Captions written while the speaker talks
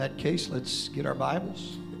In that case, let's get our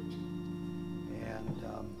Bibles.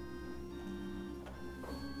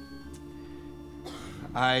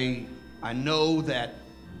 And I know that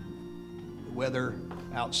the weather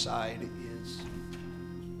outside is,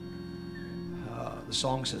 the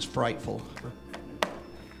song says frightful.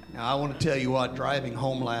 Now, I want to tell you what, driving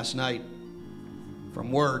home last night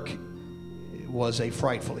from work, it was a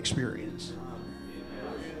frightful experience.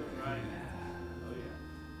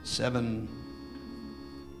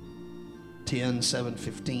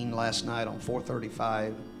 7:15 last night on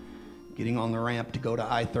 435, getting on the ramp to go to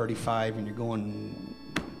I-35, and you're going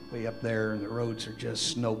way up there, and the roads are just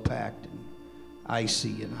snow-packed and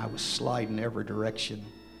icy, and I was sliding every direction.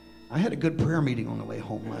 I had a good prayer meeting on the way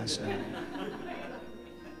home last night.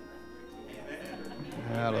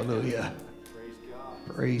 Hallelujah.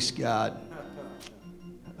 Praise God.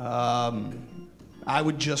 I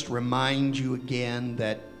would just remind you again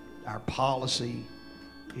that our policy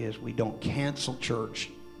is we don't cancel church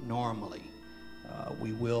normally.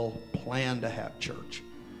 We will plan to have church.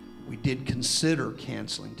 We did consider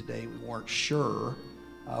canceling today. We weren't sure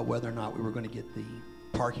whether or not we were going to get the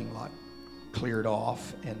parking lot cleared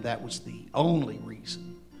off, and that was the only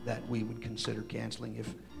reason that we would consider canceling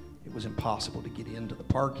if it was impossible to get into the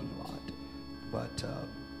parking lot. But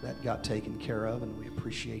that got taken care of, and we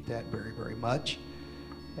appreciate that very, very much.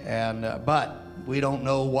 And but we don't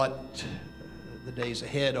know what the days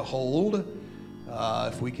ahead hold.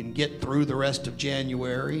 If we can get through the rest of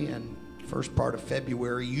January and first part of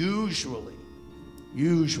February, usually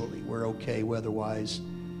we're okay weather-wise.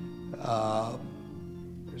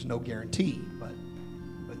 There's no guarantee, but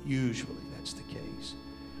usually that's the case.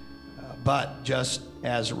 But just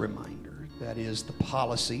as a reminder, that is the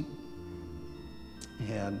policy.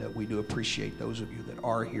 And we do appreciate those of you that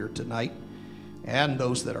are here tonight and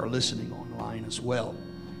those that are listening online as well.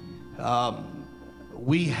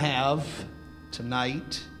 We have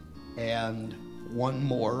tonight and one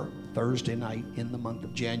more Thursday night in the month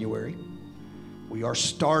of January. We are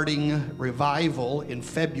starting revival in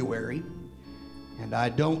February, and I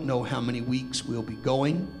don't know how many weeks we'll be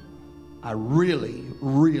going. I really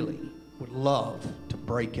would love to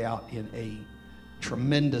break out in a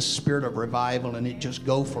tremendous spirit of revival and it just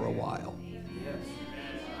go for a while.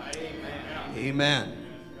 Amen.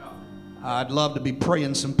 I'd love to be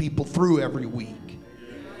praying some people through every week.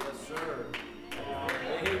 Yes, sir.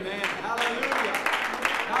 Amen. Hallelujah.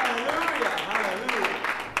 Hallelujah.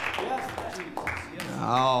 Yes, Jesus. Yes.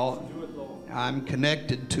 Now, I'm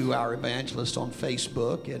connected to our evangelist on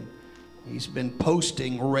Facebook, and he's been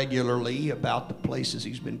posting regularly about the places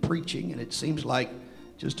he's been preaching, and it seems like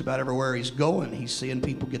just about everywhere he's going, he's seeing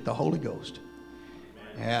people get the Holy Ghost.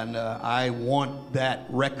 And I want that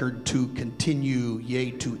record to continue,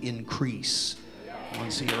 yea, to increase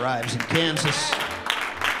once he arrives in Kansas.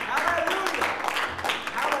 Hallelujah.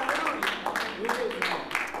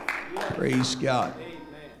 Hallelujah. Praise God.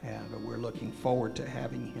 Amen. And we're looking forward to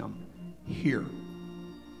having him here.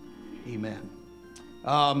 Amen.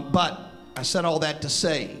 But I said all that to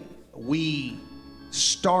say, we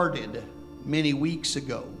started many weeks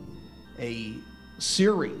ago a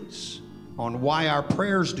series on why our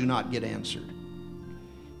prayers do not get answered.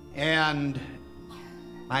 And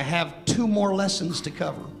I have 2 more lessons to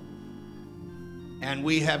cover. And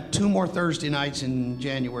we have 2 more Thursday nights in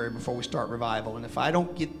January before we start revival. And if I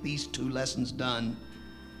don't get these 2 lessons done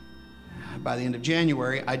by the end of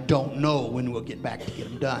January, I don't know when we'll get back to get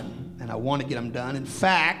them done. And I want to get them done. In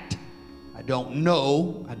fact, I don't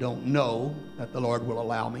know that the Lord will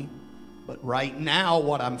allow me. But right now,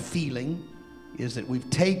 what I'm feeling is that we've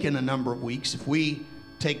taken a number of weeks. If we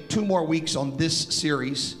take 2 more weeks on this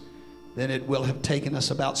series, then it will have taken us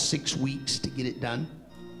about 6 weeks to get it done.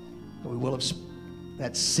 So we will have,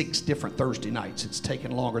 that's 6 different Thursday nights. It's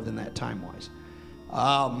taken longer than that time-wise.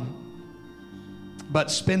 But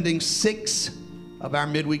spending 6 of our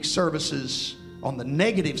midweek services on the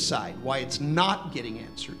negative side, why it's not getting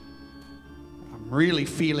answered, I'm really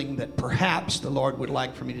feeling that perhaps the Lord would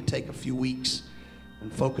like for me to take a few weeks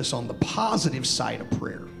and focus on the positive side of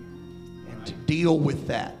prayer and to deal with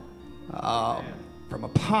that from a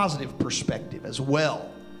positive perspective as well.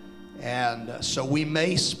 And so we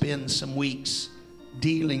may spend some weeks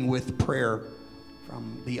dealing with prayer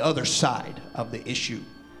from the other side of the issue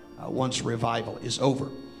once revival is over.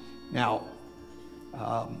 Now,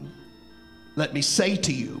 let me say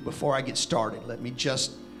to you, before I get started, let me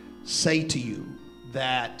just say to you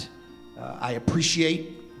that I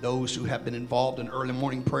appreciate those who have been involved in early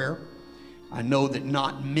morning prayer. I know that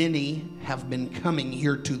not many have been coming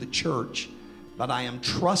here to the church, but I am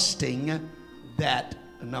trusting that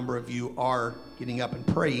a number of you are getting up and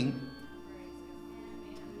praying.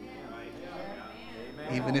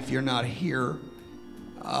 even if you're not here.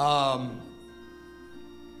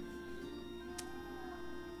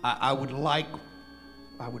 I would like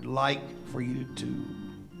for you to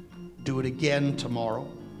do it again tomorrow,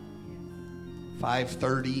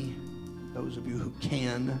 5:30. Those of you who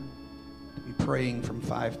can, to be praying from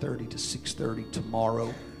 5:30 to 6:30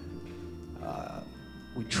 tomorrow.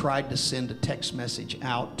 We tried to send a text message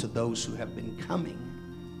out to those who have been coming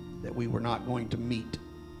that we were not going to meet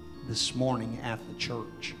this morning at the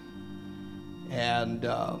church. And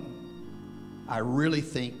I really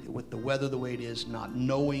think that with the weather the way it is, not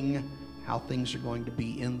knowing how things are going to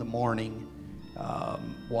be in the morning,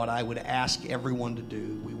 what I would ask everyone to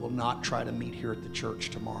do, we will not try to meet here at the church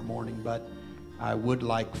tomorrow morning, but I would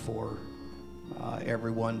like for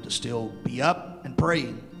everyone to still be up and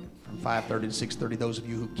praying from 5:30 to 6:30. Those of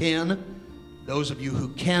you who can. Those of you who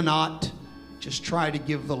cannot, just try to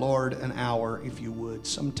give the Lord an hour, if you would,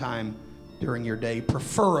 sometime during your day,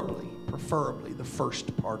 preferably the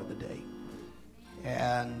first part of the day.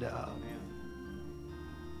 And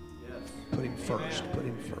put him first.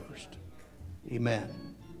 Amen.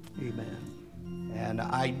 And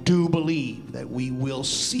I do believe that we will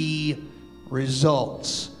see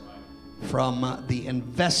results from the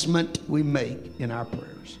investment we make in our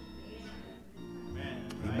prayers.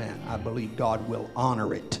 Amen. I believe God will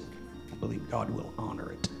honor it.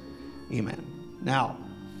 Amen. Now,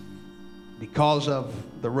 because of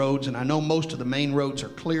the roads, and I know most of the main roads are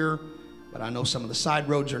clear, but I know some of the side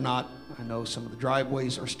roads are not. I know some of the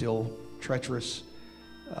driveways are still treacherous.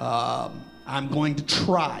 I'm going to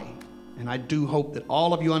try, and I do hope that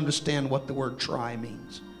all of you understand what the word try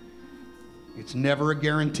means. It's never a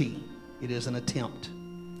guarantee. It is an attempt.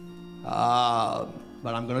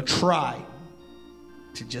 But I'm going to try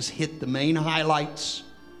to just hit the main highlights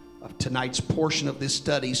of tonight's portion of this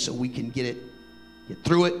study so we can get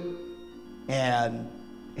through it and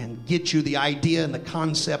get you the idea and the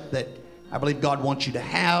concept that I believe God wants you to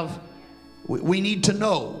have. We need to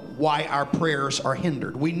know why our prayers are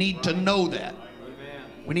hindered. We need to know that.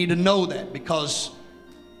 We need to know that, because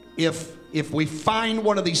if we find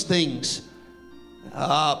one of these things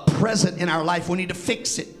present in our life, we need to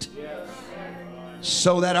fix it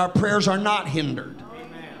so that our prayers are not hindered.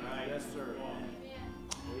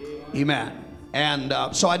 Amen. And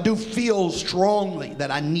so I do feel strongly that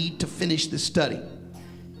I need to finish this study.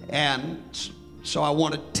 And so I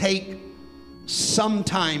want to take some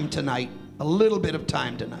time tonight, a little bit of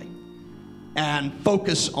time tonight, and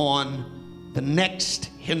focus on the next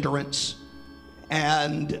hindrance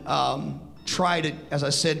and try to, as I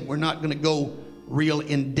said, we're not going to go real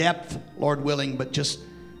in depth, Lord willing, but just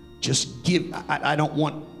give. I don't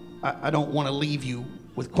want to leave you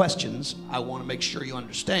with questions. I want to make sure you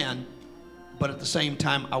understand, but at the same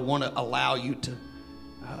time, I want to allow you to.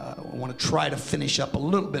 I want to try to finish up a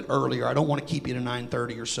little bit earlier. I don't want to keep you to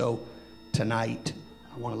 9:30 or so tonight.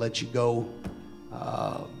 I want to let you go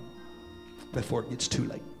before it gets too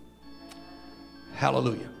late.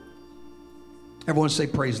 Hallelujah. Everyone say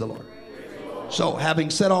praise the Lord. So, having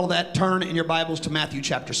said all that, turn in your Bibles to Matthew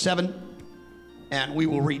chapter 7, and we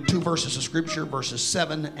will read 2 verses of Scripture, verses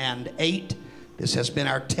 7 and 8. This has been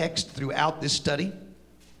our text throughout this study.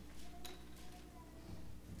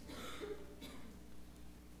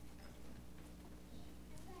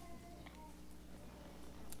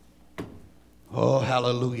 Oh,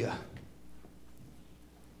 hallelujah.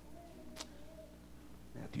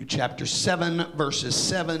 Matthew chapter 7, verses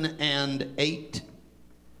 7 and 8.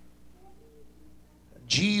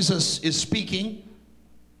 Jesus is speaking.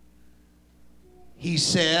 He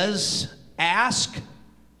says, ask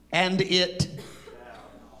and it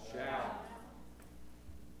shall.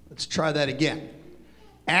 Let's try that again.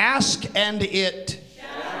 Ask and it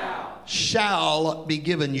shall be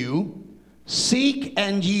given you. Seek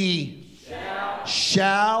and ye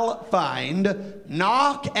shall find.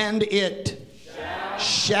 Knock and it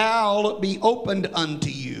shall be opened unto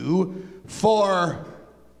you. For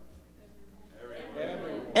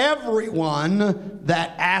everyone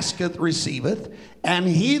that asketh receiveth, and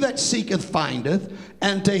he that seeketh findeth,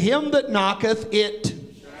 and to him that knocketh it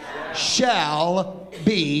shall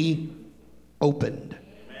be opened.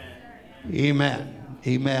 Amen.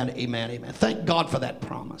 Amen. Amen. Amen. Thank God for that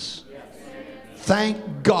promise.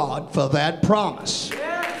 Thank God for that promise.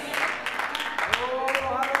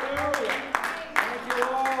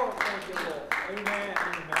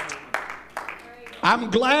 I'm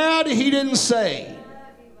glad he didn't say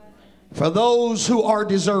for those who are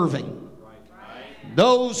deserving,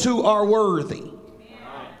 those who are worthy,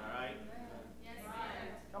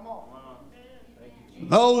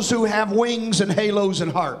 those who have wings and halos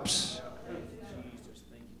and harps.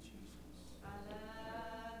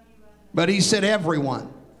 But he said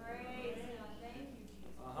everyone.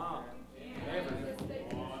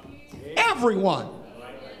 Everyone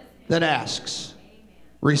that asks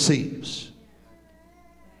receives.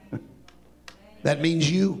 That means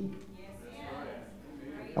you.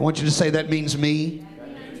 I want you to say, that means me.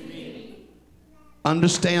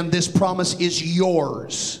 Understand, this promise is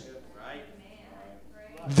yours.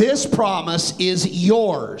 This promise is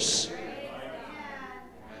yours.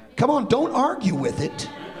 Come on, don't argue with it.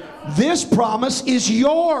 This promise is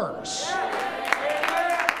yours.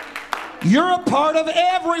 You're a part of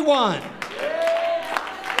everyone.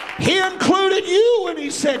 He included you when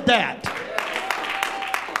he said that.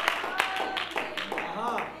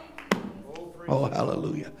 Oh,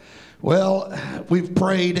 hallelujah. Well, we've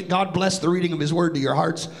prayed. God bless the reading of his word to your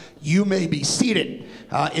hearts. You may be seated.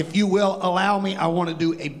 If you will allow me, I want to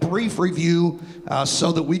do a brief review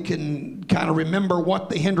so that we can kind of remember what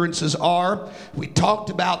the hindrances are. We talked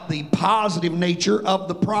about the positive nature of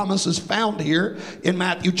the promises found here in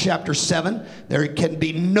Matthew chapter 7. There can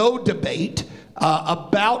be no debate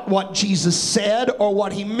about what Jesus said or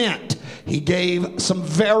what he meant. He gave some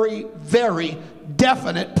very, very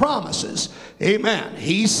definite promises. Amen.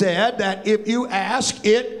 He said that if you ask,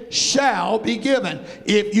 it shall be given.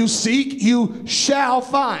 If you seek, you shall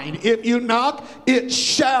find. If you knock, it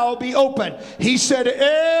shall be open. He said,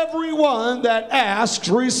 everyone that asks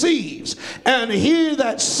receives, and he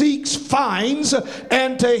that seeks finds,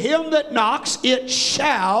 and to him that knocks, it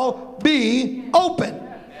shall be open.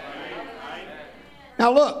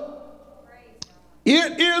 Now look,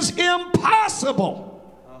 it is impossible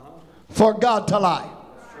for God to lie.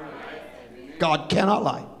 God cannot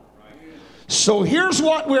lie. So here's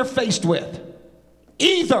what we're faced with.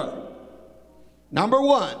 Either, number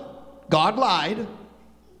one, God lied,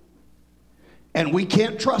 and we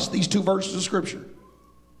can't trust these two verses of Scripture.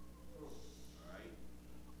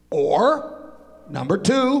 Or, number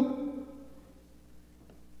two,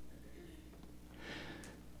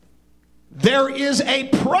 there is a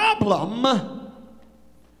problem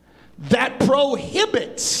that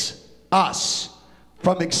prohibits us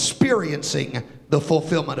from experiencing the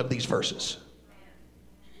fulfillment of these verses.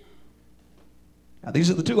 Now, these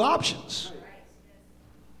are the two options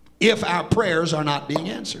if our prayers are not being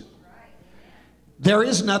answered. There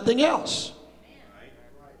is nothing else.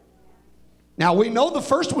 Now, we know the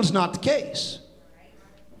first one's not the case.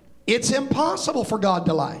 It's impossible for God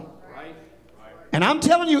to lie. And I'm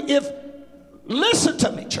telling you, listen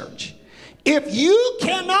to me, church. If you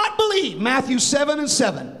cannot believe Matthew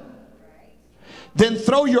 7:7, then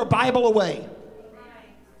throw your Bible away.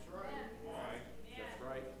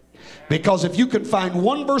 Because if you can find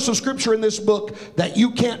one verse of Scripture in this book that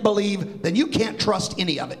you can't believe, then you can't trust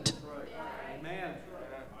any of it.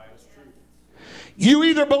 You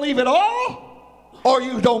either believe it all or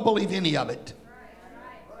you don't believe any of it.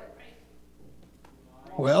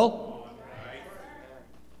 Well,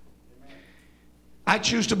 I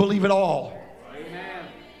choose to believe it all.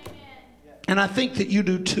 And I think that you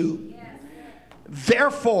do too.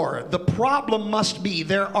 Therefore, the problem must be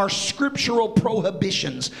there are scriptural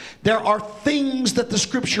prohibitions. There are things that the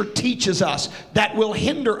Scripture teaches us that will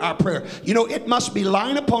hinder our prayer. You know, it must be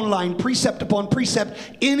line upon line, precept upon precept,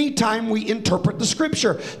 anytime we interpret the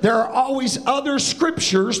Scripture. There are always other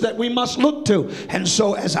Scriptures that we must look to. And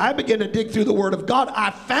so as I begin to dig through the Word of God, I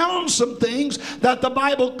found some things that the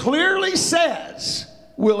Bible clearly says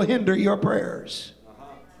will hinder your prayers.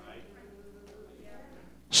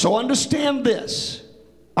 So understand this.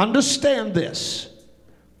 Understand this.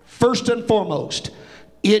 First and foremost,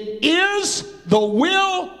 it is the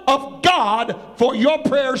will of God for your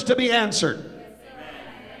prayers to be answered.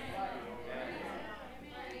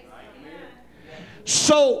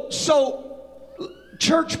 So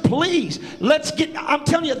church, please, I'm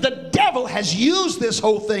telling you, the devil has used this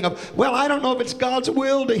whole thing of, well, I don't know if it's God's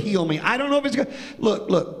will to heal me. I don't know if it's God.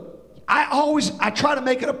 Look. I try to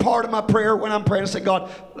make it a part of my prayer when I'm praying. I say,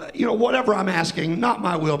 God, you know, whatever I'm asking, not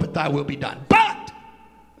my will, but thy will be done. But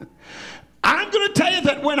I'm going to tell you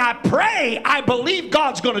that when I pray, I believe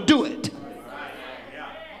God's going to do it.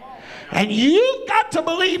 And you've got to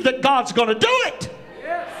believe that God's going to do it.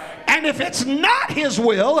 And if it's not his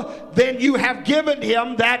will, then you have given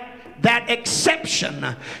him that exception.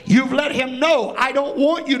 You've let him know, I don't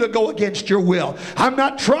want you to go against your will. I'm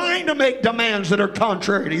not trying to make demands that are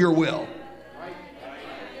contrary to your will.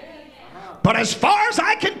 But as far as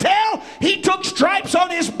I can tell, he took stripes on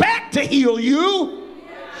his back to heal you.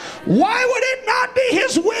 Why would it not be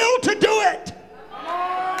his will to do it?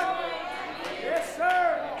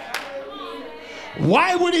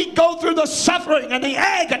 Why would he go through the suffering and the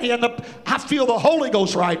agony and I feel the Holy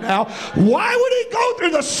Ghost right now. Why would he go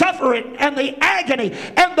through the suffering and the agony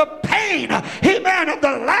and the pain, amen, of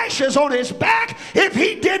the lashes on his back if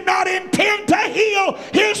he did not intend to heal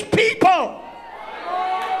his people?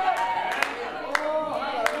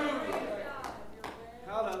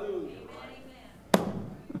 Hallelujah.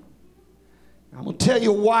 I'm going to tell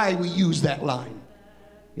you why we use that line.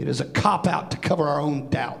 It is a cop-out to cover our own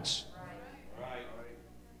doubts.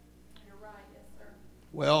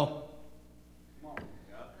 Well,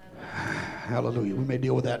 hallelujah. We may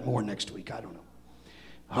deal with that more next week. I don't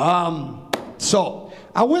know. So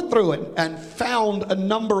I went through it and found a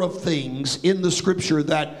number of things in the scripture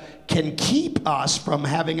that can keep us from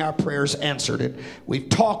having our prayers answered. We've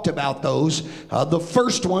talked about those. The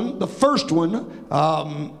first one,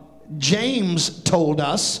 James told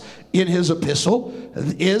us in his epistle,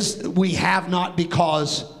 is we have not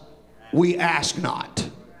because we ask not.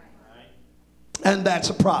 And that's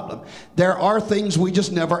a problem. There are things we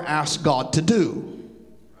just never ask God to do.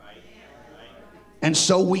 And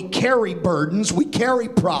so we carry burdens, we carry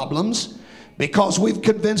problems because we've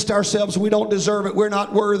convinced ourselves we don't deserve it, we're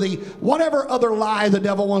not worthy, whatever other lie the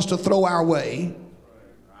devil wants to throw our way.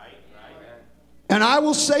 And I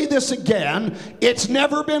will say this again, it's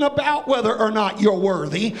never been about whether or not you're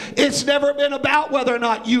worthy. It's never been about whether or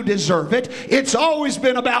not you deserve it. It's always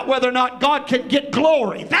been about whether or not God can get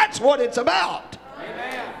glory. That's what it's about.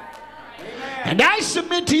 Amen. And I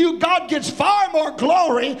submit to you, God gets far more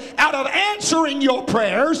glory out of answering your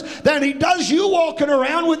prayers than he does you walking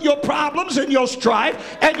around with your problems and your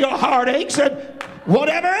strife and your heartaches and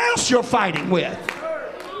whatever else you're fighting with.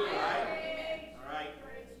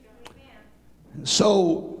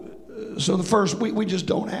 So the first, we just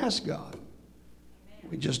don't ask God.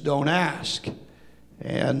 We just don't ask.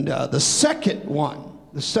 And the second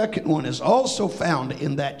one is also found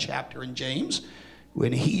in that chapter in James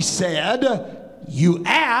when he said, you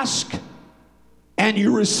ask and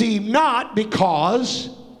you receive not because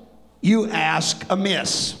you ask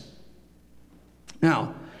amiss.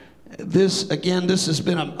 Now, this has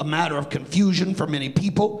been a matter of confusion for many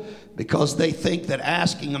people because they think that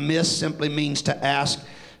asking amiss simply means to ask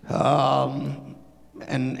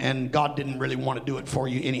and God didn't really want to do it for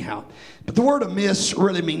you anyhow. But the word amiss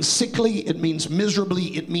really means sickly, it means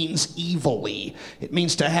miserably, it means evilly. It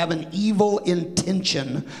means to have an evil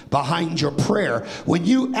intention behind your prayer. When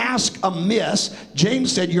you ask amiss,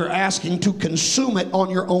 James said you're asking to consume it on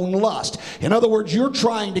your own lust. In other words, you're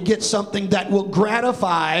trying to get something that will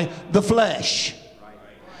gratify the flesh.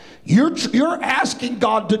 You're asking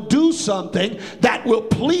God to do something that will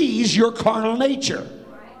please your carnal nature.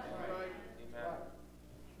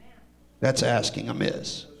 That's asking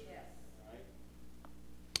amiss.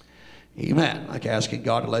 Amen. Like asking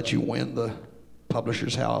God to let you win the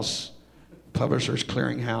publisher's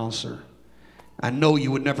clearinghouse. Or I know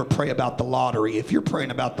you would never pray about the lottery. If you're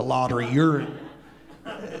praying about the lottery,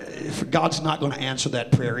 God's not going to answer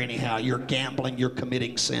that prayer anyhow. You're gambling. You're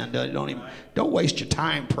committing sin. Don't waste your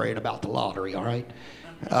time praying about the lottery. All right.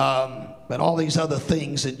 But all these other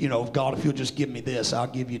things that, God, if you'll just give me this, I'll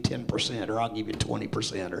give you 10%, or I'll give you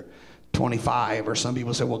 20%, or 25, or some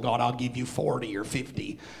people say, well, God, I'll give you 40 or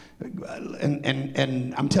 50.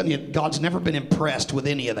 And I'm telling you, God's never been impressed with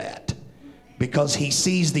any of that because he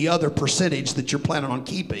sees the other percentage that you're planning on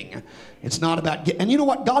keeping. It's not about, and you know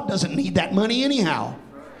what? God doesn't need that money anyhow.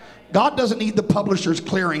 God doesn't need the publisher's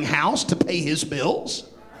clearinghouse to pay his bills.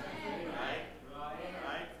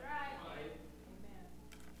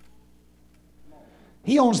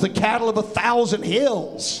 He owns the cattle of 1,000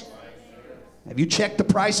 hills. Have you checked the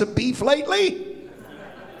price of beef lately?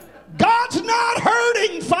 God's not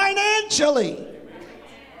hurting financially.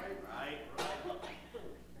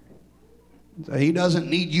 So he doesn't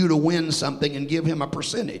need you to win something and give him a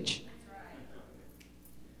percentage.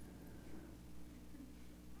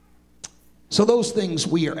 So those things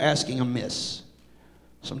we are asking amiss.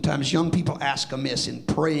 Sometimes young people ask amiss in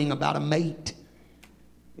praying about a mate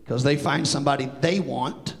because they find somebody they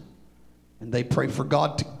want and they pray for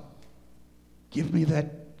God to give me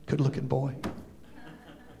that good-looking boy.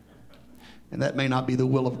 And that may not be the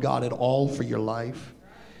will of God at all for your life.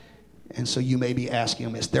 And so you may be asking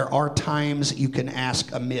amiss. There are times you can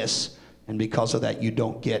ask amiss, and because of that you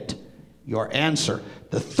don't get your answer.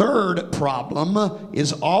 The third problem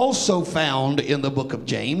is also found in the book of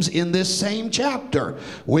James in this same chapter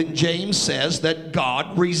when James says that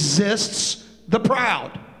God resists the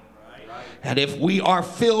proud. And if we are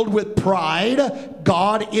filled with pride,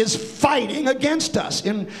 God is fighting against us.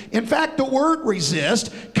 In fact, the word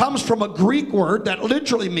resist comes from a Greek word that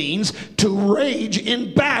literally means to rage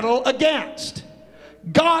in battle against.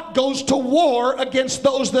 God goes to war against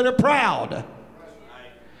those that are proud.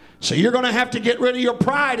 So you're going to have to get rid of your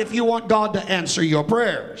pride if you want God to answer your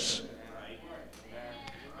prayers.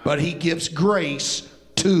 But he gives grace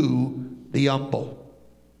to the humble.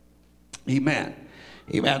 Amen.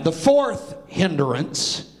 Amen. The fourth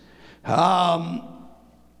hindrance, the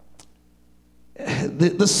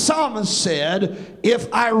psalmist said,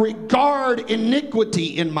 if I regard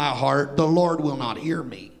iniquity in my heart, the Lord will not hear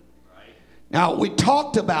me. Now, we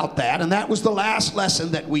talked about that, and that was the last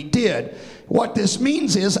lesson that we did. What this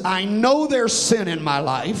means is I know there's sin in my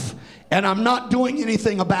life, and I'm not doing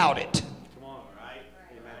anything about it.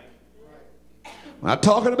 We're not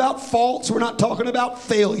talking about faults. We're not talking about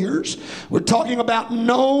failures. We're talking about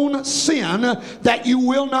known sin that you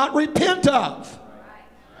will not repent of.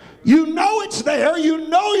 You know it's there. You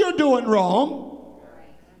know you're doing wrong.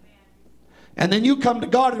 And then you come to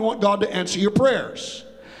God and want God to answer your prayers.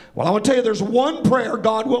 Well, I want to tell you, there's one prayer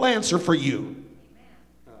God will answer for you.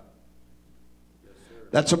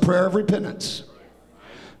 That's a prayer of repentance.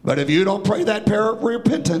 But if you don't pray that prayer of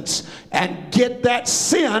repentance and get that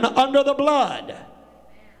sin under the blood,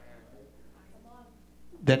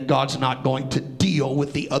 then God's not going to deal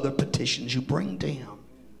with the other petitions you bring to him.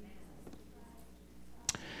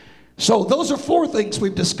 So those are four things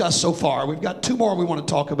we've discussed so far. We've got two more we want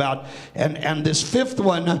to talk about. And this fifth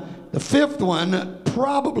one, the fifth one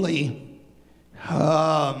probably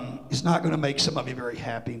is not going to make some of you very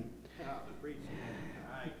happy.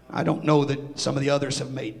 I don't know that some of the others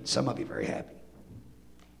have made some of you very happy.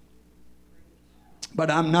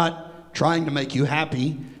 But I'm not trying to make you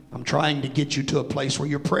happy. I'm trying to get you to a place where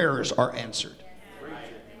your prayers are answered.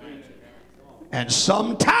 And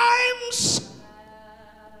sometimes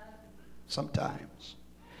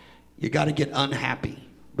you got to get unhappy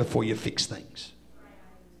before you fix things.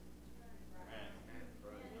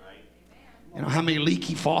 You know, how many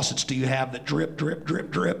leaky faucets do you have that drip, drip,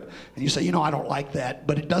 drip, drip? And you say, you know, I don't like that,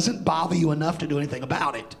 but it doesn't bother you enough to do anything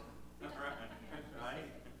about it.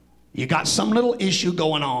 You got some little issue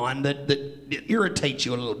going on that it irritates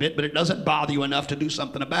you a little bit, but it doesn't bother you enough to do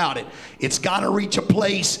something about it. It's got to reach a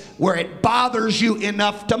place where it bothers you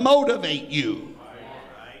enough to motivate you.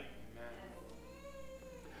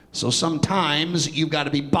 So sometimes you've got to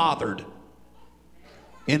be bothered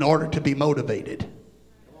in order to be motivated.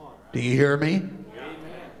 Do you hear me?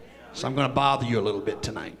 So I'm going to bother you a little bit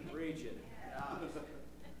tonight.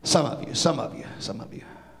 Some of you.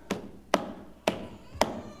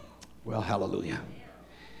 Well, hallelujah.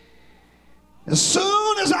 As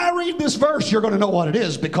soon as I read this verse, you're going to know what it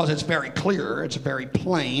is because it's very clear. It's very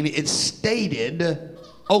plain. It's stated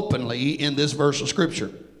openly in this verse of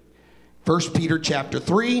Scripture. 1 Peter chapter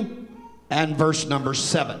 3 and verse number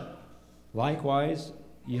 7. Likewise,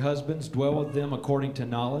 ye husbands, dwell with them according to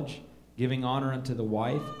knowledge, giving honor unto the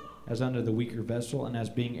wife, as unto the weaker vessel, and as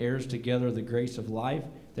being heirs together of the grace of life,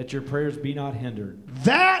 that your prayers be not hindered.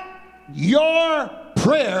 That your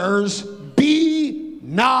prayers be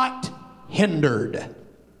not hindered.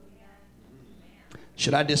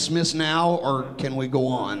 Should I dismiss now, or can we go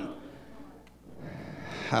on?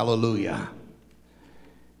 Hallelujah.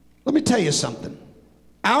 Let me tell you something.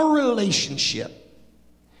 Our relationship,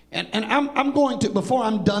 and I'm going to, before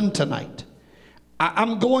I'm done tonight,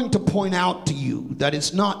 I'm going to point out to you that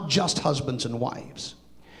it's not just husbands and wives,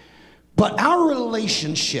 but our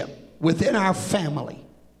relationship within our family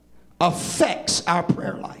affects our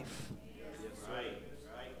prayer life.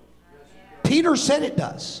 Peter said it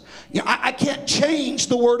does. You know, I can't change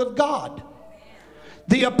the Word of God.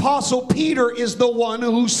 The Apostle Peter is the one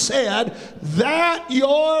who said that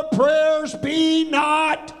your prayers be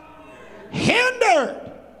not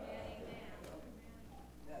hindered.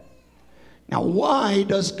 Now, why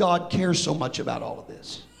does God care so much about all of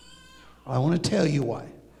this? Well, I want to tell you why.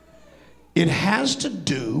 It has to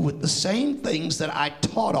do with the same things that I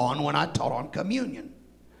taught on when I taught on communion.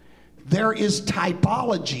 There is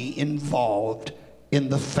typology involved in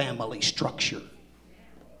the family structure.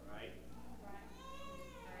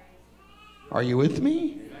 Are you with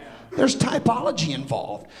me? There's typology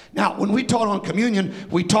involved. Now, when we taught on communion,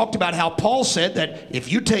 we talked about how Paul said that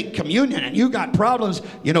if you take communion and you got problems,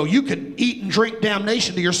 you know, you could eat and drink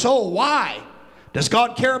damnation to your soul. Why? Does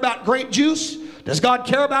God care about grape juice? Does God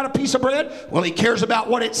care about a piece of bread? Well, he cares about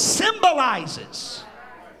what it symbolizes.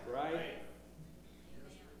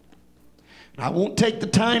 I won't take the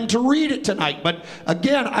time to read it tonight, but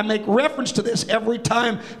again, I make reference to this every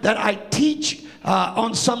time that I teach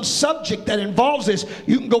on some subject that involves this.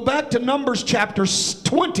 You can go back to Numbers chapter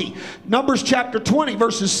 20,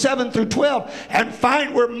 verses 7 through 12, and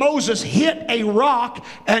find where Moses hit a rock,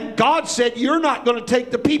 and God said, you're not going to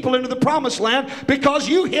take the people into the promised land because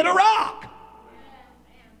you hit a rock.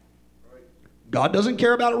 God doesn't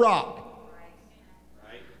care about a rock.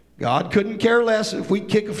 God couldn't care less if we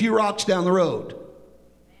kick a few rocks down the road.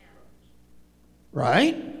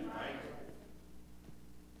 Right?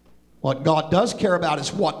 What God does care about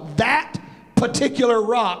is what that particular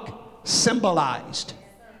rock symbolized.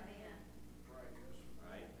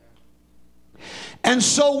 And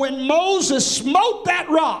so when Moses smote that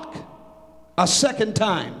rock a second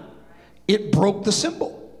time, it broke the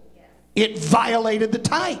symbol. It violated the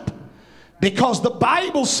type. Because the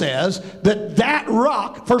Bible says that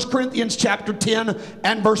rock, 1 Corinthians chapter 10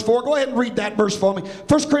 and verse 4, go ahead and read that verse for me.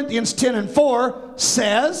 1 Corinthians 10 and 4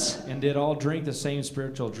 says, and did all drink the same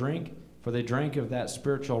spiritual drink, for they drank of that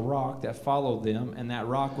spiritual rock that followed them, and that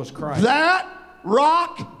rock was Christ. That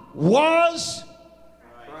rock was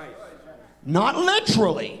Christ. Not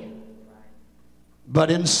literally, but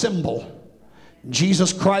in symbol.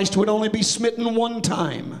 Jesus Christ would only be smitten one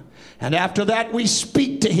time. And after that, we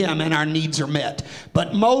speak to him and our needs are met.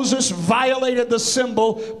 But Moses violated the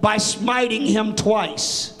symbol by smiting him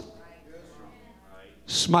twice.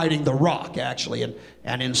 Smiting the rock, actually.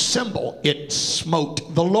 And in symbol, it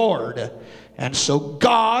smote the Lord. And so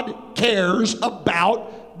God cares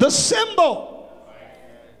about the symbol.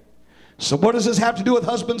 So what does this have to do with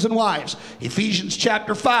husbands and wives? Ephesians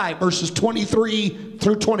chapter 5, verses 23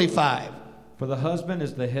 through 25. For the husband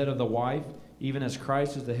is the head of the wife, even as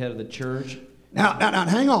Christ is the head of the church. Now,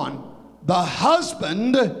 hang on. The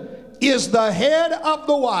husband is the head of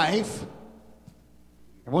the wife.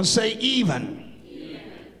 Everyone say even.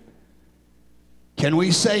 Can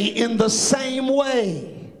we say in the same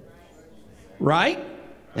way? Right?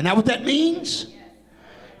 Isn't that what that means?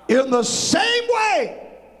 In the same way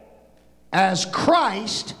as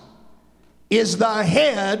Christ is the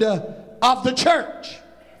head of the church.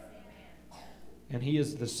 And he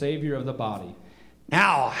is the Savior of the body.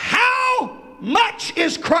 Now, how much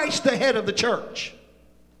is Christ the head of the church?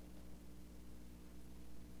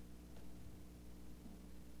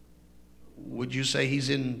 Would you say he's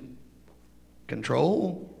in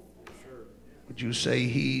control? Would you say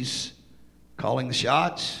he's calling the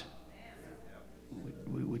shots?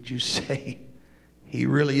 Would you say he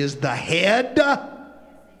really is the head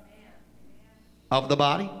of the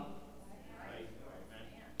body?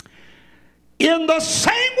 In the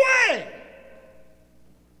same way,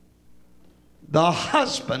 the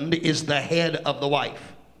husband is the head of the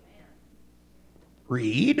wife.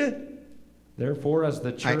 Read. Therefore, as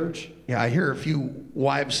the church... I hear a few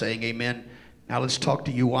wives saying amen. Now let's talk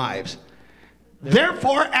to you wives.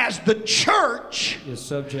 Therefore, as the church is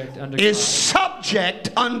subject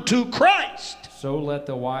unto Christ, so let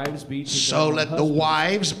the wives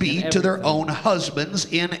be to their own husbands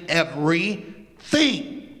in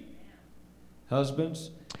everything.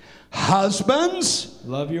 Husbands,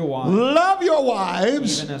 love your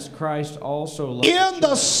wives, even as Christ also loved in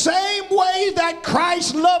the same way that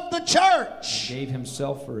Christ loved the church. Gave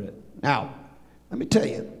himself for it. Now, let me tell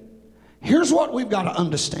you, here's what we've got to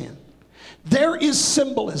understand. There is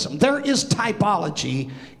symbolism, there is typology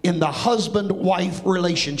in the husband-wife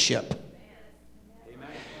relationship.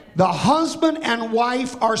 The husband and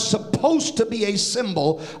wife are supposed to be a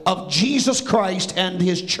symbol of Jesus Christ and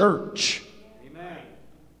his church.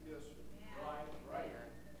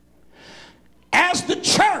 As the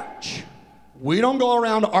church, we don't go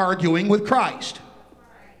around arguing with Christ.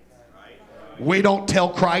 We don't tell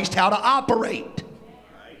Christ how to operate.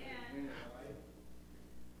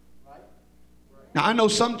 Now, I know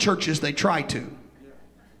some churches, they try to.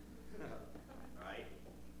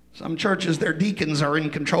 Some churches, their deacons are in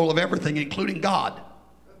control of everything, including God.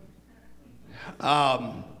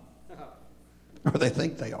 Or they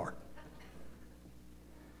think they are.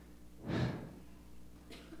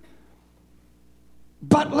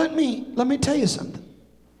 But let me tell you something.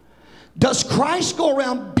 Does Christ go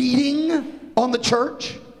around beating on the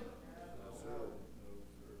church?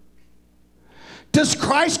 Does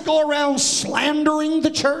Christ go around slandering the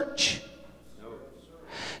church?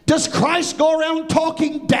 Does Christ go around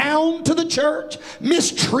talking down to the church,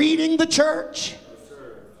 mistreating the church?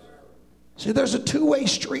 See, there's a two-way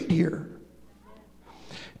street here.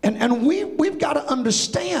 And we've got to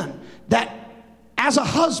understand that as a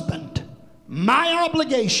husband, my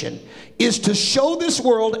obligation is to show this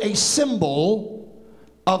world a symbol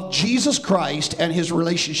of Jesus Christ and his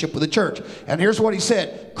relationship with the church. And here's what he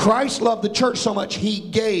said. Christ loved the church so much he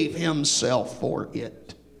gave himself for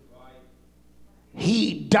it.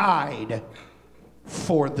 He died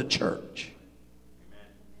for the church.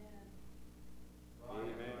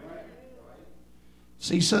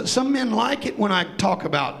 See, so some men like it when I talk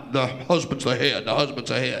about the husband's the head, the husband's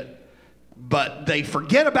the head. But they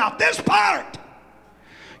forget about this part.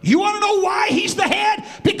 You want to know why he's the head?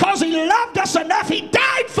 Because he loved us enough, he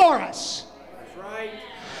died for us. That's right.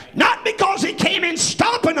 Not because he came in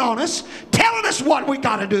stomping on us, telling us what we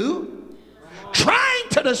got to do, trying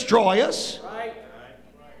to destroy us. Right.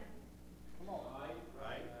 Come on.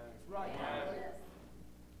 Right.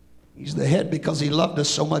 He's the head because he loved us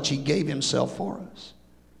so much he gave himself for us.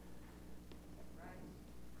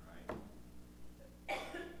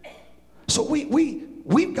 So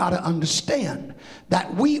we've got to understand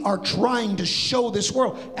that we are trying to show this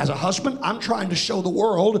world. As a husband, I'm trying to show the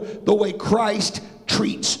world the way Christ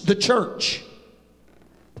treats the church.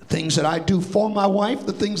 The things that I do for my wife,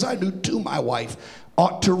 the things I do to my wife,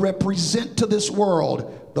 ought to represent to this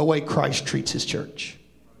world the way Christ treats his church.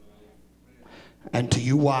 And to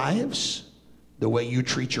you wives, the way you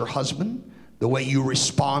treat your husband, the way you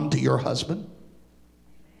respond to your husband.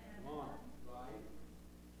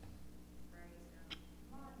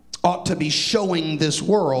 Ought to be showing this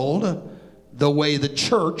world the way the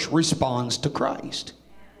church responds to Christ.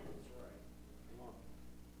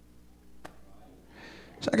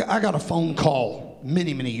 So I got a phone call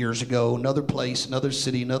many, many years ago, another place, another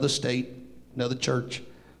city, another state, another church.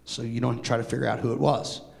 So you don't try to figure out who it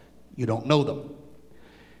was. You don't know them.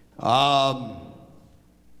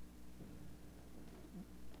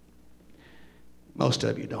 Most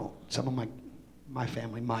of you don't. Some of my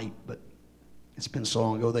family might, but it's been so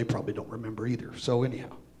long ago they probably don't remember either. So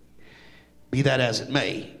anyhow, be that as it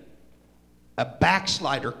may, a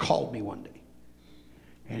backslider called me one day.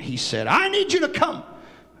 And he said, I need you to come.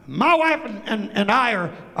 My wife and I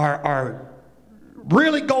are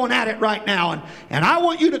really going at it right now. And I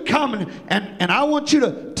want you to come and I want you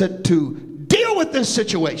to deal with this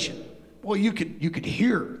situation. Well, you could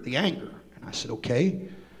hear the anger. And I said, okay,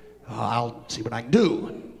 I'll see what I can do.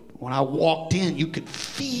 And when I walked in, you could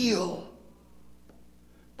feel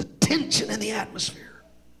the tension in the atmosphere.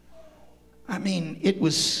 I mean, it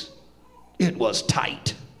was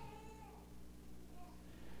tight.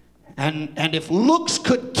 And if looks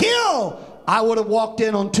could kill, I would have walked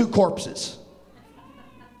in on two corpses.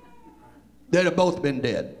 They'd have both been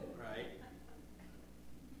dead. Right.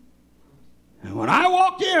 And when I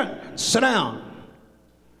walked in and sat down,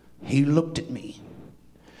 he looked at me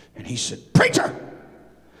and he said, Preacher,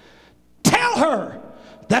 tell her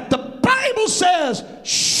that the Bible says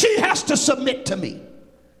she has to submit to me.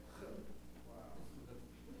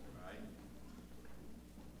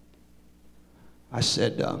 I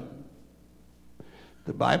said,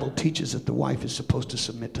 the Bible teaches that the wife is supposed to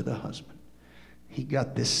submit to the husband. He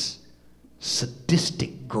got this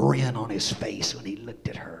sadistic grin on his face when he looked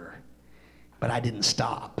at her. But I didn't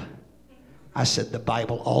stop. I said, the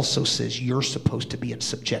Bible also says you're supposed to be in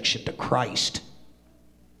subjection to Christ.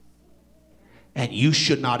 And you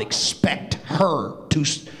should not expect her to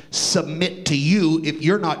submit to you if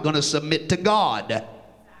you're not going to submit to God.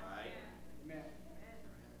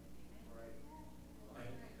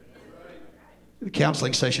 The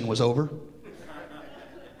counseling session was over.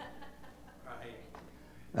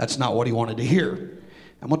 That's not what he wanted to hear.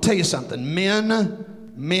 I'm going to tell you something. Men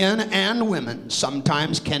and women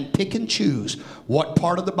sometimes can pick and choose what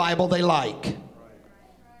part of the Bible they like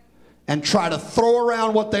and try to throw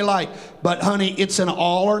around what they like. But honey, it's an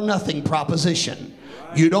all or nothing proposition.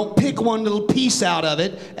 You don't pick one little piece out of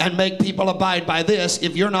it and make people abide by this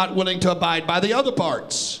if you're not willing to abide by the other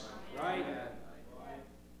parts.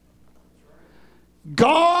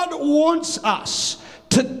 God wants us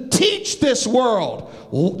to teach this world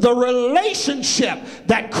the relationship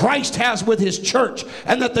that Christ has with his church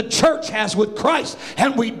and that the church has with Christ.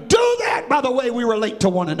 And we do that by the way we relate to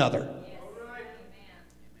one another.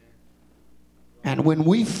 And when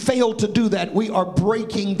we fail to do that, we are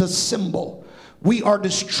breaking the symbol. We are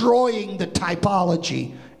destroying the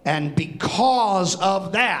typology. And because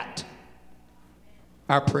of that,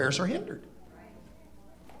 our prayers are hindered.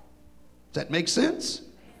 Does that make sense?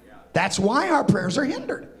 That's why our prayers are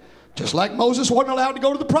hindered. Just like Moses wasn't allowed to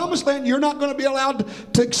go to the promised land, you're not going to be allowed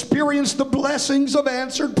to experience the blessings of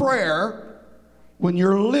answered prayer when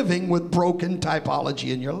you're living with broken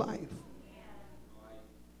typology in your life.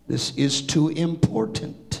 This is too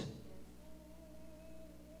important.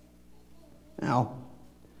 Now,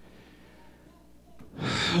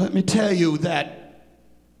 let me tell you that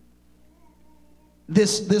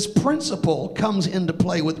this principle comes into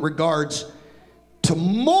play with regards to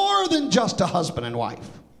more than just a husband and wife.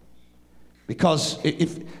 Because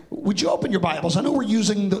would you open your Bibles? I know we're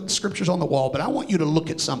using the scriptures on the wall, but I want you to look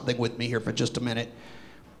at something with me here for just a minute.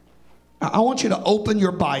 I want you to open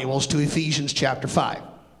your Bibles to Ephesians chapter 5.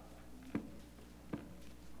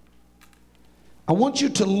 I want you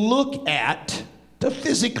to look at, to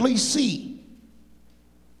physically see.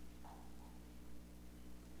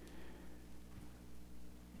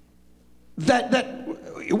 That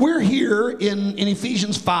we're here in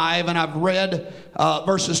Ephesians 5, and I've read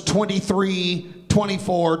verses 23,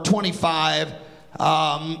 24, 25.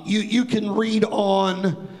 You can read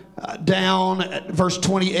on down at verse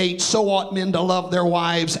 28. So ought men to love their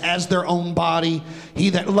wives as their own body. He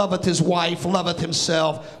that loveth his wife loveth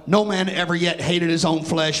himself. No man ever yet hated his own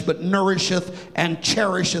flesh, but nourisheth and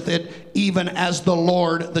cherisheth it, even as the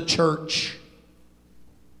Lord the church.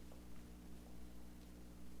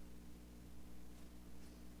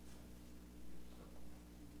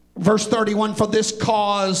 Verse 31, for this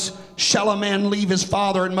cause shall a man leave his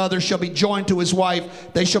father and mother, shall be joined to his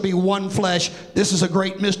wife. They shall be one flesh. This is a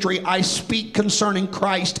great mystery. I speak concerning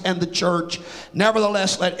Christ and the church.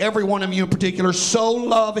 Nevertheless, let every one of you in particular so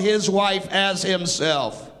love his wife as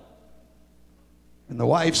himself. And the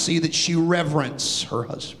wife see that she reverence her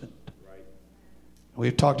husband. Right.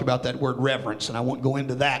 We've talked about that word reverence, and I won't go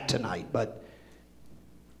into that tonight, but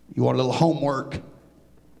you want a little homework,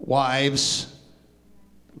 wives.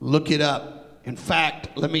 Look it up. In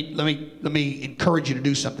fact, let me encourage you to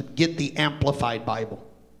do something. Get the Amplified Bible.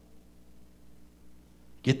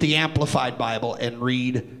 Get the Amplified Bible and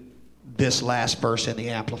read this last verse in the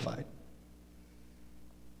Amplified.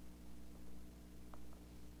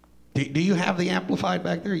 Do you have the Amplified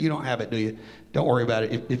back there? You don't have it, do you? Don't worry about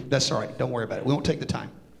it. If that's all right. Don't worry about it. We won't take the time.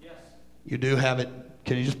 Yes. You do have it.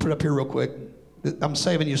 Can you just put it up here real quick? I'm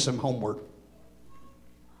saving you some homework.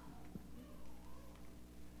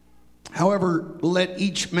 However, let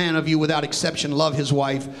each man of you without exception love his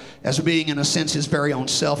wife as being in a sense his very own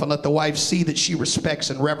self, and let the wife see that she respects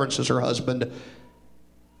and reverences her husband.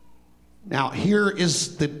 Now, here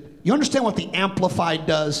is you understand what the Amplified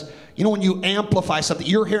does? You know, when you amplify something,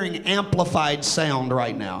 you're hearing amplified sound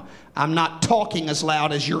right now. I'm not talking as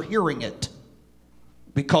loud as you're hearing it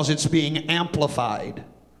because it's being amplified.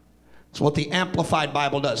 So what the Amplified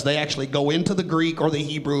Bible does, they actually go into the Greek or the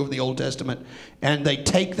Hebrew of the Old Testament, and they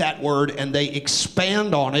take that word and they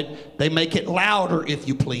expand on it. They make it louder, if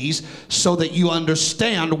you please, so that you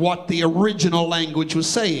understand what the original language was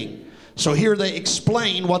saying. So here they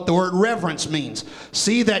explain what the word reverence means.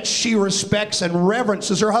 See that she respects and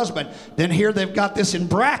reverences her husband. Then here they've got this in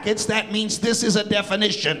brackets. That means this is a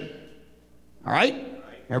definition. All right?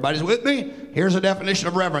 Everybody's with me? Here's a definition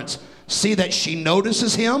of reverence. See that she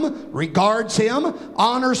notices him, regards him,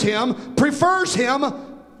 honors him, prefers him,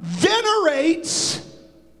 venerates,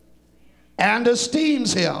 and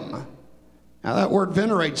esteems him. Now that word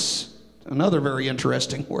venerates, another very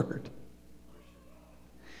interesting word.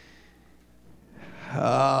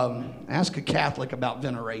 Ask a Catholic about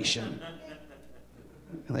veneration.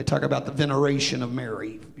 And they talk about the veneration of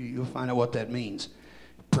Mary. You'll find out what that means.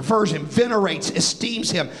 Prefers him, venerates, esteems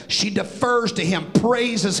him. She defers to him,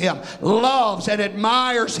 praises him, loves and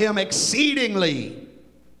admires him exceedingly.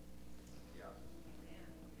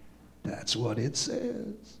 That's what it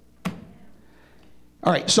says.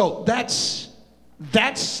 All right, so that's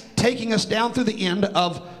taking us down through the end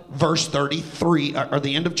of verse 33, or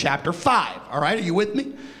the end of chapter 5. All right, are you with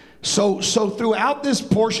me? So throughout this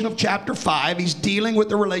portion of chapter 5, he's dealing with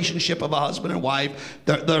the relationship of a husband and wife,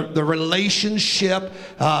 the relationship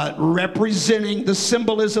representing the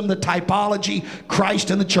symbolism, the typology,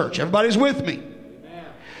 Christ and the church. Everybody's with me? Amen.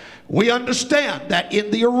 We understand that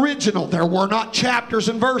in the original, there were not chapters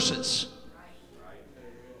and verses.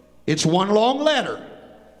 It's one long letter.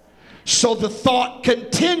 So the thought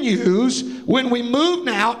continues when we move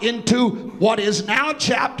now into what is now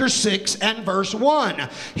chapter 6 and verse 1.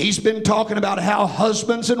 He's been talking about how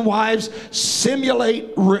husbands and wives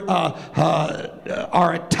simulate, are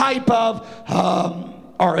a type of,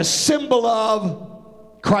 are a symbol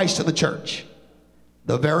of Christ and the church.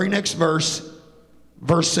 The very next verse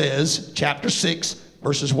says, chapter 6,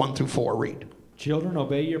 verses 1 through 4. Read. Children,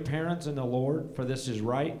 obey your parents in the Lord, for this is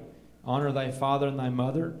right. Honor thy father and thy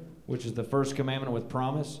mother, which is the first commandment with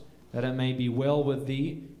promise, that it may be well with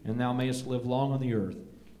thee, and thou mayest live long on the earth.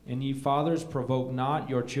 And ye fathers, provoke not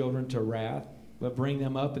your children to wrath, but bring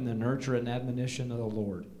them up in the nurture and admonition of the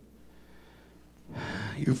Lord.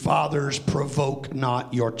 You fathers, provoke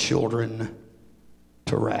not your children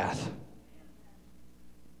to wrath.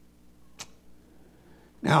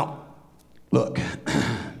 Now, Look,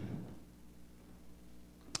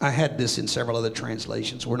 I had this in several other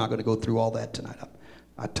translations. We're not going to go through all that tonight.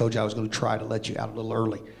 I told you I was going to try to let you out a little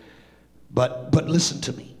early. But listen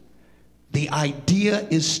to me. The idea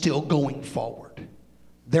is still going forward.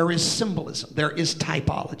 There is symbolism. There is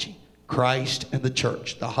typology. Christ and the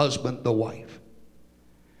church, the husband, the wife.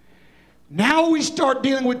 Now we start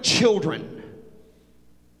dealing with children.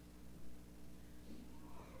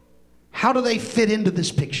 How do they fit into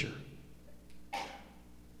this picture?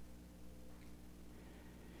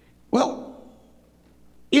 Well,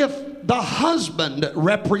 if the husband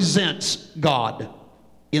represents God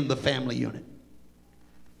in the family unit,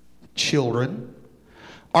 children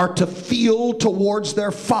are to feel towards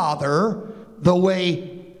their father the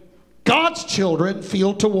way God's children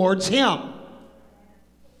feel towards him.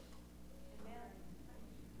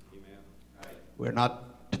 We're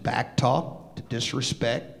not to backtalk, to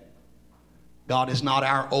disrespect. God is not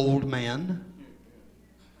our old man.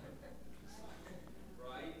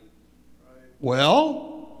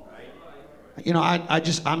 Well, you know,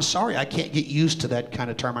 I'm sorry, I can't get used to that kind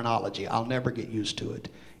of terminology. I'll never get used to it.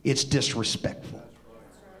 It's disrespectful.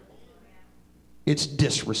 It's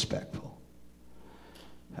disrespectful.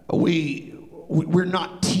 We're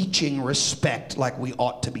not teaching respect like we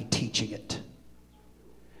ought to be teaching it.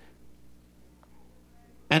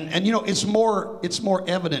 And you know, it's more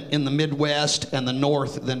evident in the Midwest and the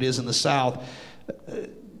North than it is in the South,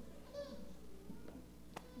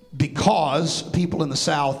 because people in the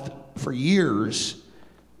South for years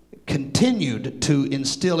continued to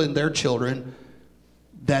instill in their children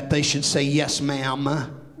that they should say yes ma'am,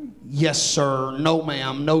 yes sir, no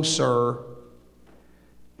ma'am, no sir.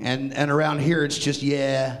 And around here it's just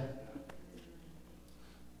yeah.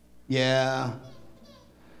 You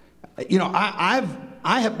know, I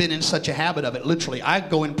have been in such a habit of it. Literally, I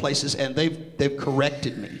go in places and they've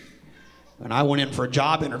corrected me. And I went in for a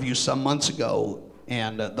job interview some months ago,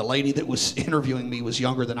 and the lady that was interviewing me was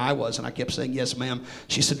younger than I was, and I kept saying yes ma'am.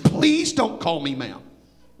 She said, please don't call me ma'am.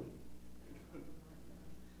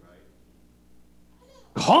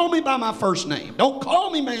 Call me by my first name. Don't call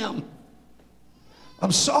me ma'am.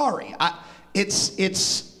 I'm sorry.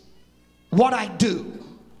 It's what I do.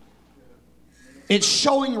 It's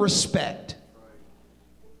showing respect.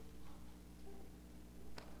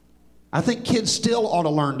 I think kids still ought to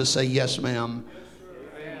learn to say yes ma'am.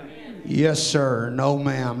 Yes sir. No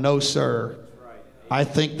ma'am. No sir. I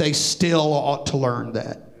think they still ought to learn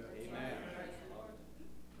that.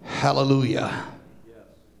 Hallelujah.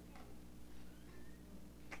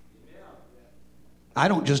 I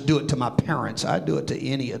don't just do it to my parents. I do it to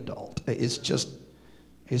any adult. It's just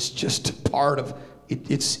part of it.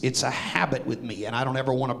 It's a habit with me, and I don't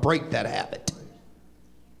ever want to break that habit.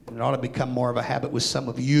 It ought to become more of a habit with some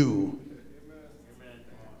of you.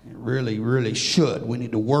 It really, really should. We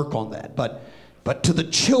need to work on that. But to the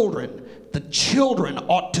children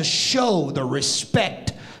ought to show the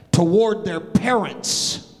respect toward their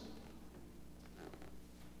parents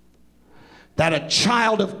that a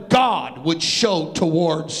child of God would show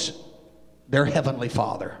towards their heavenly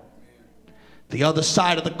Father. The other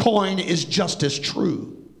side of the coin is just as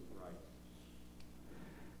true.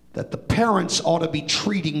 That the parents ought to be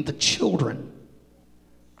treating the children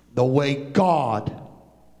the way God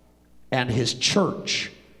and His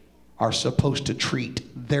church are supposed to treat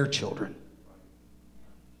their children.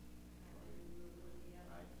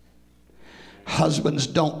 Husbands,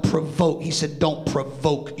 don't provoke. He said, don't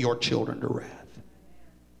provoke your children to wrath.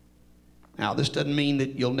 Now, this doesn't mean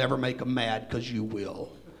that you'll never make them mad, because you will.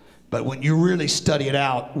 But when you really study it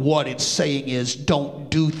out, what it's saying is don't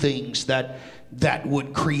do things that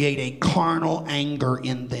would create a carnal anger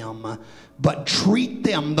in them, but treat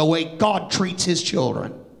them the way God treats His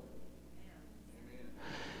children.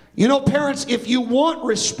 You know, parents, if you want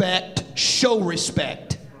respect, show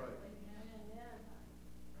respect.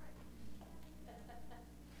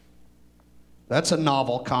 That's a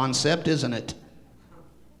novel concept, isn't it?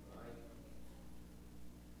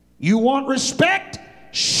 You want respect?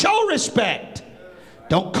 Show respect.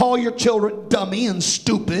 Don't call your children dummy and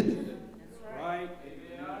stupid.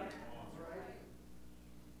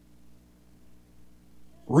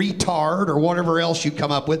 Retard or whatever else you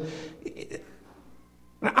come up with.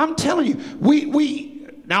 I'm telling you,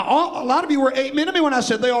 now a lot of you were amen to me when I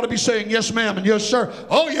said they ought to be saying yes ma'am and yes sir.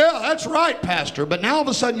 Oh yeah, that's right, Pastor. But now all of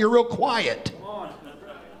a sudden you're real quiet.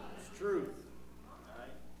 It's true.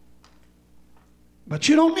 But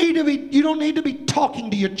you don't need to be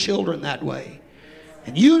talking to your children that way.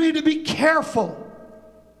 And you need to be careful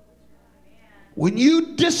when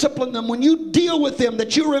you discipline them, when you deal with them,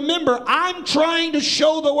 that you remember, I'm trying to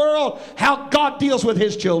show the world how God deals with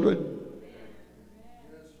His children.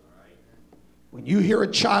 When you hear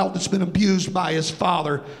a child that's been abused by his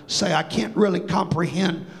father say, I can't really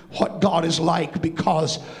comprehend what God is like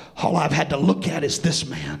because all I've had to look at is this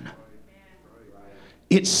man.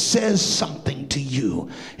 It says something to you.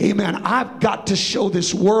 Amen. I've got to show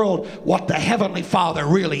this world what the Heavenly Father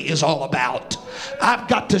really is all about. I've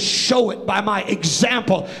got to show it by my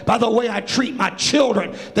example, by the way I treat my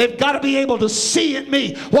children. They've got to be able to see in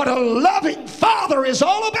me what a loving Father is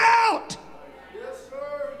all about.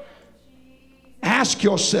 Ask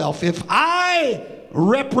yourself, if I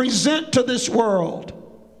represent to this world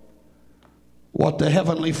what the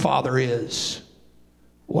Heavenly Father is,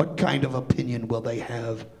 what kind of opinion will they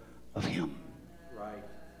have of Him? Right.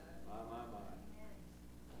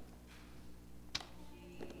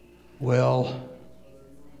 Well,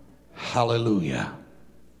 hallelujah.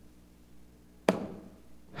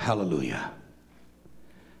 Hallelujah.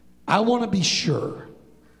 I want to be sure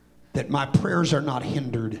that my prayers are not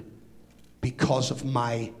hindered because of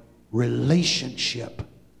my relationship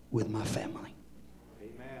with my family.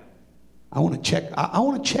 Amen. I want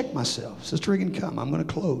to check myself. Sister Regan, come. I'm going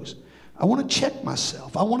to close. I want to check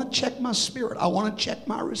myself. I want to check my spirit. I want to check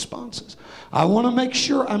my responses. I want to make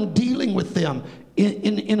sure I'm dealing with them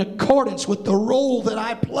in accordance with the role that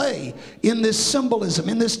I play in this symbolism,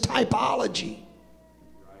 in this typology.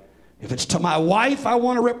 If it's to my wife, I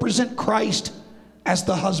want to represent Christ as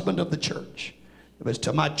the husband of the church. If it's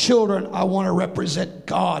to my children, I want to represent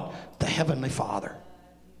God, the Heavenly Father.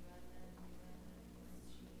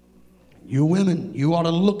 You women, you ought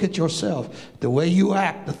to look at yourself. The way you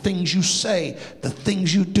act, the things you say, the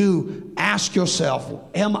things you do. Ask yourself,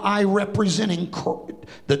 am I representing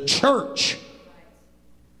the church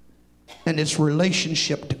and its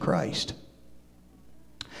relationship to Christ?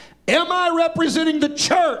 Am I representing the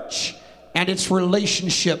church and its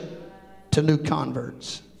relationship to new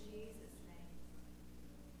converts?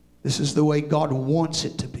 This is the way God wants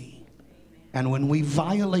it to be. And when we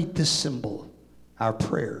violate this symbol, our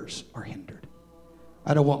prayers are hindered.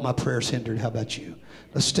 I don't want my prayers hindered. How about you?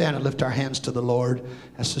 Let's stand and lift our hands to the Lord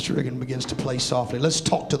as Sister Regan begins to play softly. Let's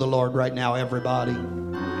talk to the Lord right now, everybody.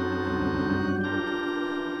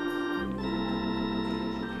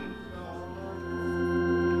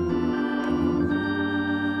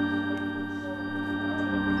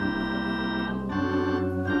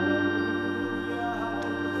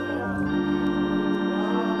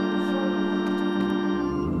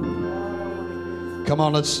 Come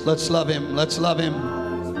on, let's love Him. Let's love Him.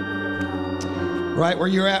 Right where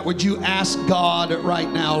you're at, would you ask God right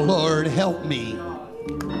now, Lord, help me.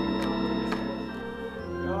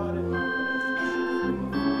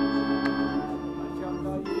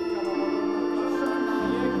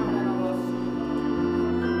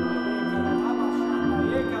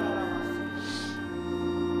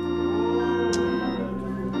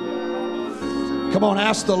 Come on,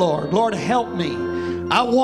 ask the Lord. Lord, help me. I want